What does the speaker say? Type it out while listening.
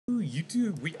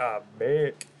YouTube, we are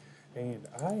back, and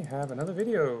I have another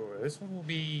video. This one will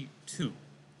be 2.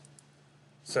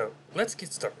 So, let's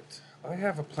get started. I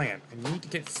have a plan. I need to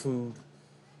get food,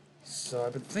 so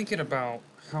I've been thinking about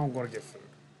how I'm going to get food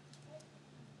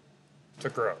to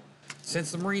grow.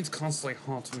 Since the Marines constantly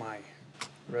haunt my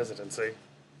residency,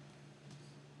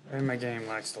 and my game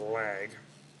likes to lag,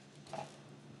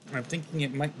 I'm thinking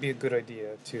it might be a good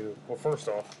idea to, well, first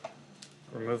off,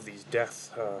 remove these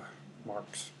death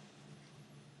marks.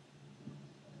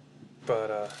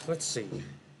 But, let's see.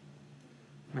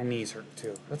 My knees hurt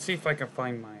too. Let's see if I can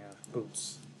find my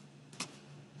boots.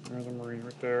 There's a Marine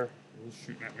right there. He's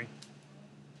shooting at me.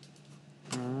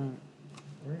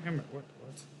 Where am I? What?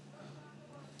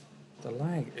 The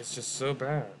lag is just so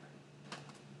bad.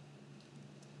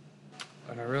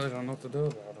 And I really don't know what to do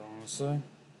about it, honestly.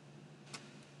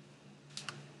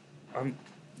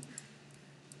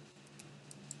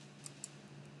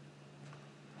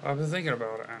 I've been thinking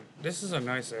about it, and this is a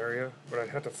nice area, but I'd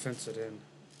have to fence it in.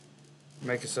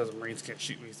 Make it so the Marines can't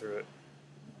shoot me through it.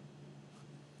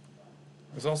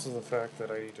 There's also the fact that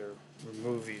I need to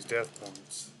remove these death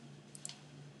points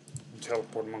and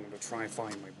teleport among them to try and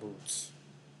find my boots.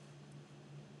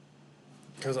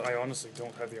 Because I honestly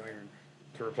don't have the iron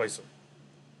to replace them.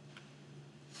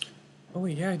 Oh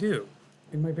wait, yeah I do.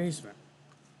 In my basement.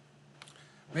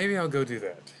 Maybe I'll go do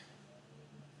that.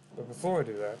 But before I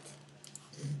do that,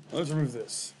 let's remove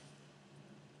this.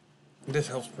 This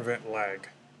helps prevent lag.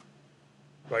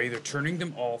 By either turning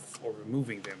them off or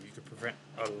removing them, you can prevent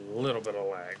a little bit of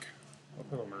lag. I'll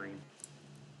put a Marine.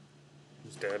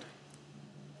 He's dead.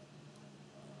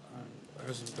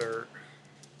 There's some dirt.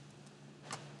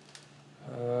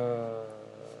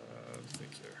 Let's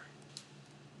think here.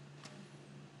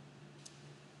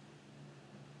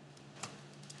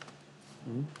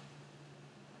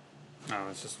 No,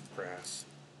 it's just grass.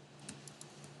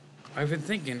 I've been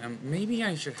thinking, maybe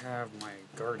I should have my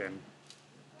garden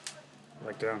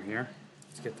like down here.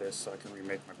 Let's get this so I can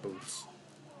remake my boots.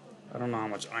 I don't know how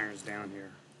much iron's down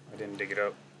here. I didn't dig it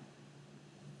up.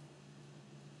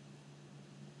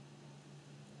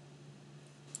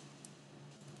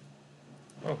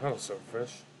 Oh, hello,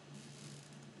 silverfish.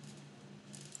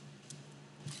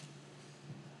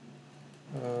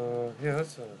 Yeah,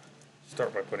 let's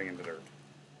start by putting in the dirt.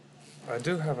 I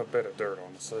do have a bit of dirt,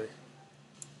 honestly.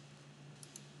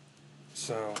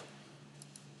 So,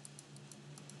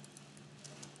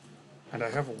 and I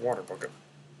have a water bucket.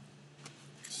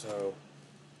 So,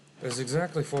 there's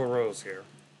exactly 4 rows here.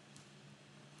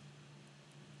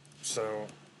 So,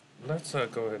 let's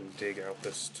go ahead and dig out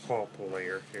this top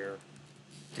layer here.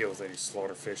 Deal with any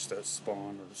slaughterfish that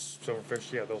spawn, or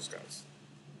silverfish, yeah, those guys.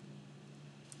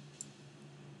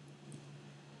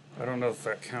 I don't know if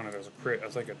that counted as a crit, I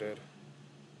think it did.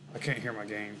 I can't hear my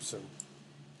game, so...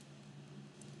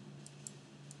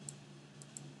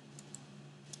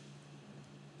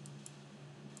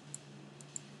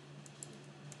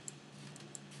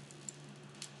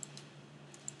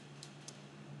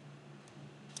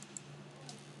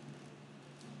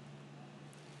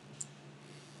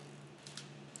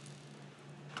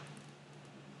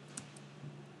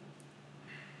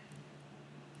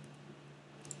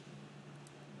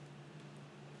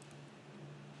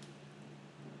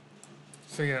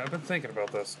 So yeah, I've been thinking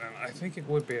about this, and I think it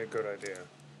would be a good idea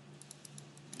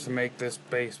to make this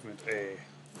basement a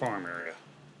farm area.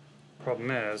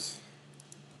 Problem is,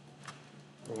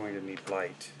 we're going to need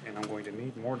light, and I'm going to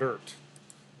need more dirt.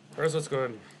 First, let's go ahead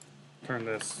and turn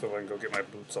this so I can go get my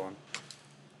boots on.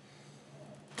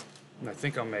 And I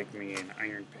think I'll make me an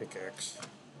iron pickaxe.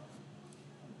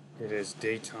 It is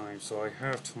daytime, so I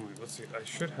have time. Let's see, I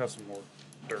should have some more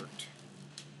dirt.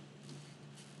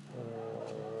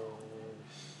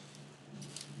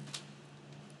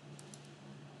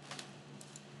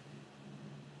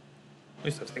 At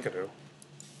least I think I do.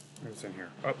 What's in here?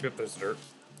 Oh, yep, there's dirt.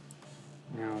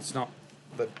 Now, it's not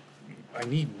the... I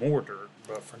need more dirt,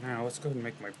 but for now, let's go ahead and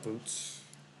make my boots.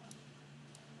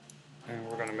 And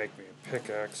we're gonna make me a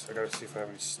pickaxe. I gotta see if I have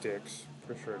any sticks.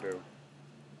 Pretty sure I do.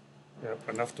 Yep,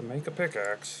 enough to make a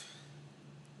pickaxe.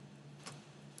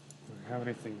 Do I have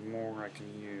anything more I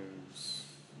can use?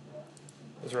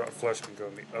 This rotten flesh can go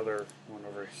in the other one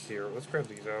over here. Let's grab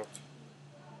these out.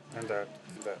 And that,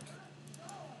 and that.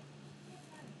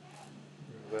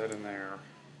 That in there.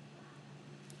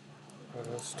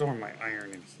 Let's store my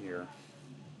iron in here.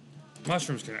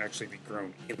 Mushrooms can actually be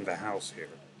grown in the house here.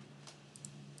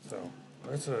 So,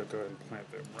 let's go ahead and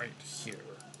plant them right here.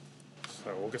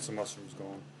 So, we'll get some mushrooms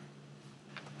going.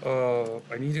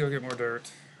 I need to go get more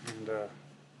dirt, and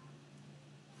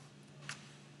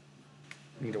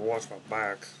Need to watch my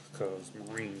back, because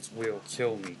Marines will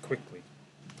kill me quickly.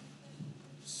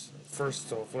 So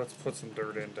first off, let's put some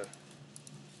dirt into.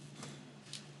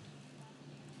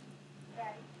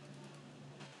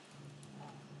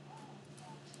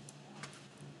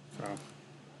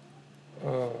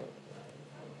 So,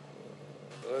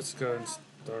 let's go and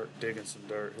start digging some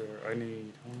dirt here. I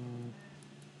need,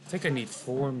 I think I need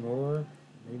 4 more,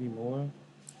 maybe more.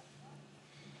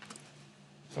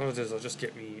 So what it is, I'll just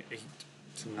get me 8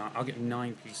 to 9. I'll get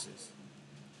 9 pieces.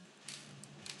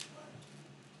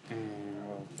 And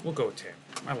we'll go with 10.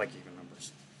 I like even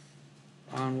numbers.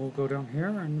 And we'll go down here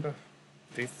and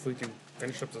see if we can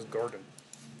finish up this garden.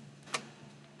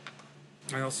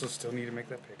 I also still need to make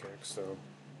that pickaxe, so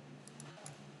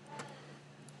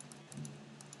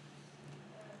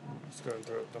let's go and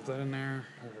dump that in there.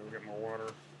 Okay, we'll get more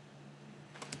water.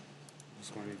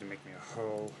 Just going to need to make me a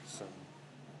hoe, so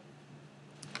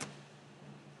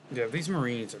yeah, these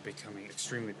Marines are becoming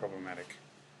extremely problematic.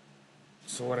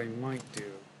 So what I might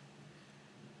do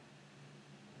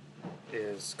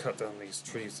is cut down these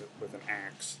trees with an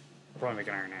axe. I'll probably make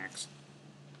an iron axe,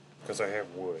 because I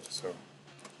have wood, so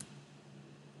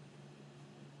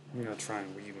I'm going to try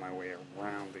and weave my way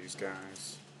around these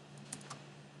guys.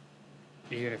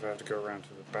 Even if I have to go around to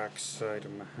the back side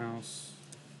of my house.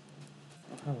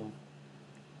 Oh.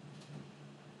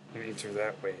 And enter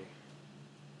that way.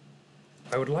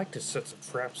 I would like to set some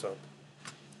traps up,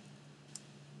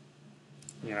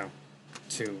 you know,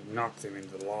 to knock them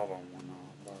into the lava and whatnot,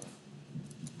 but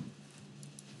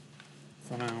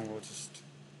for now we'll just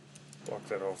block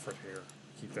that off right here,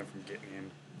 keep them from getting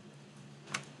in.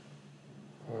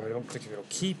 Well, I don't think it'll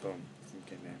keep them from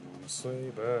getting in,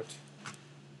 honestly, but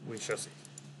we shall see.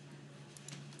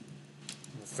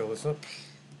 We'll fill this up.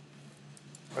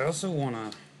 I also want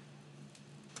to,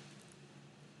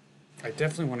 I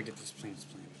definitely want to get these plants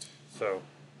planted. So,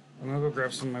 I'm going to go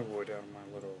grab some of my wood out of my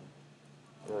little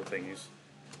grow thingies.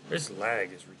 This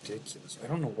lag is ridiculous. I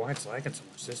don't know why it's lagging so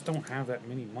much. This don't have that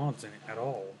many mods in it at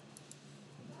all.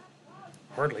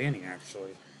 Hardly any,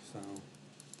 actually. So, I'm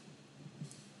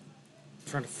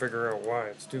trying to figure out why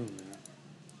it's doing that.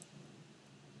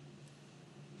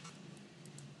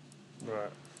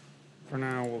 But, for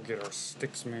now, we'll get our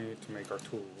sticks made to make our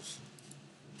tools.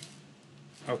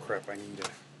 Oh crap, I need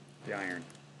the iron.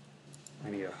 I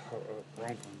need wrong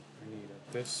one. I need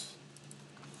this.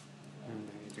 And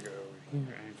I need to go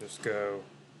here and just go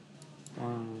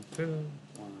 1, 2,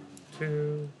 1,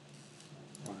 2,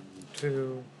 1,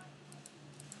 2.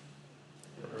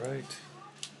 Alright.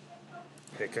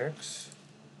 Pickaxe.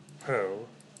 Hoe.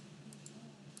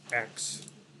 Axe.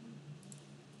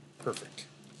 Perfect.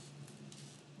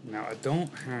 Now I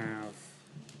don't have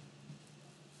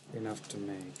enough to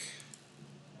make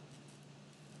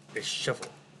a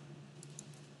shovel.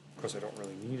 Of course I don't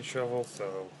really need a shovel,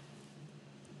 so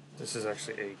this is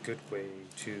actually a good way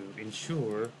to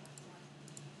ensure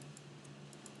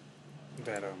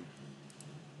that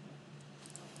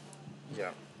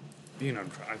yeah, you know,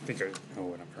 I think I know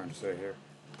what I'm trying to say here.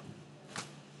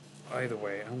 Either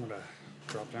way, I'm gonna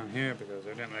drop down here because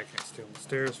evidently I can't stay on the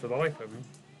stairs for the life of me.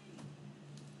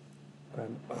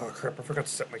 And, oh crap, I forgot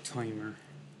to set my timer.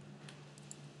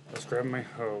 Let's grab my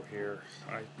hoe here.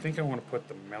 I think I want to put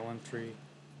the melon tree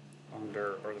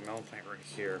under, or the melon plant right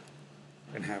here,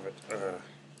 and have it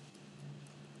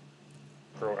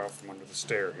grow out from under the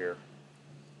stair here.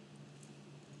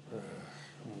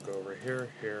 I'm gonna go over here,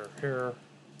 here, here.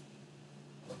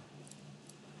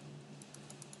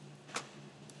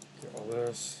 Get all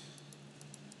this.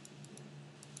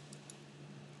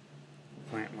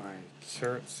 Plant my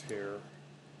carrots here,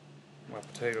 my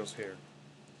potatoes here.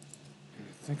 And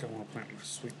I think I want to plant my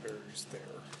sweet berries there.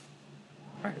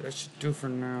 Alright, that should do for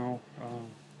now.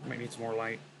 Might need some more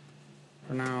light.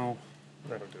 For now,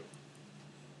 that'll do.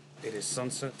 It is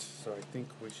sunset, so I think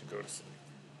we should go to sleep.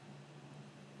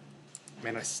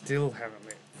 Man, I still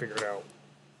haven't figured out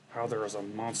how there is a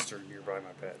monster nearby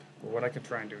my bed. But what I can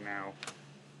try and do now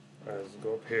is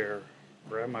go up here,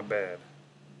 grab my bed,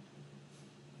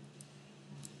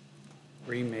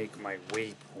 remake my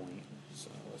waypoint. So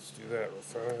let's do that real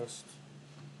fast.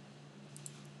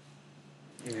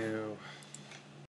 Now,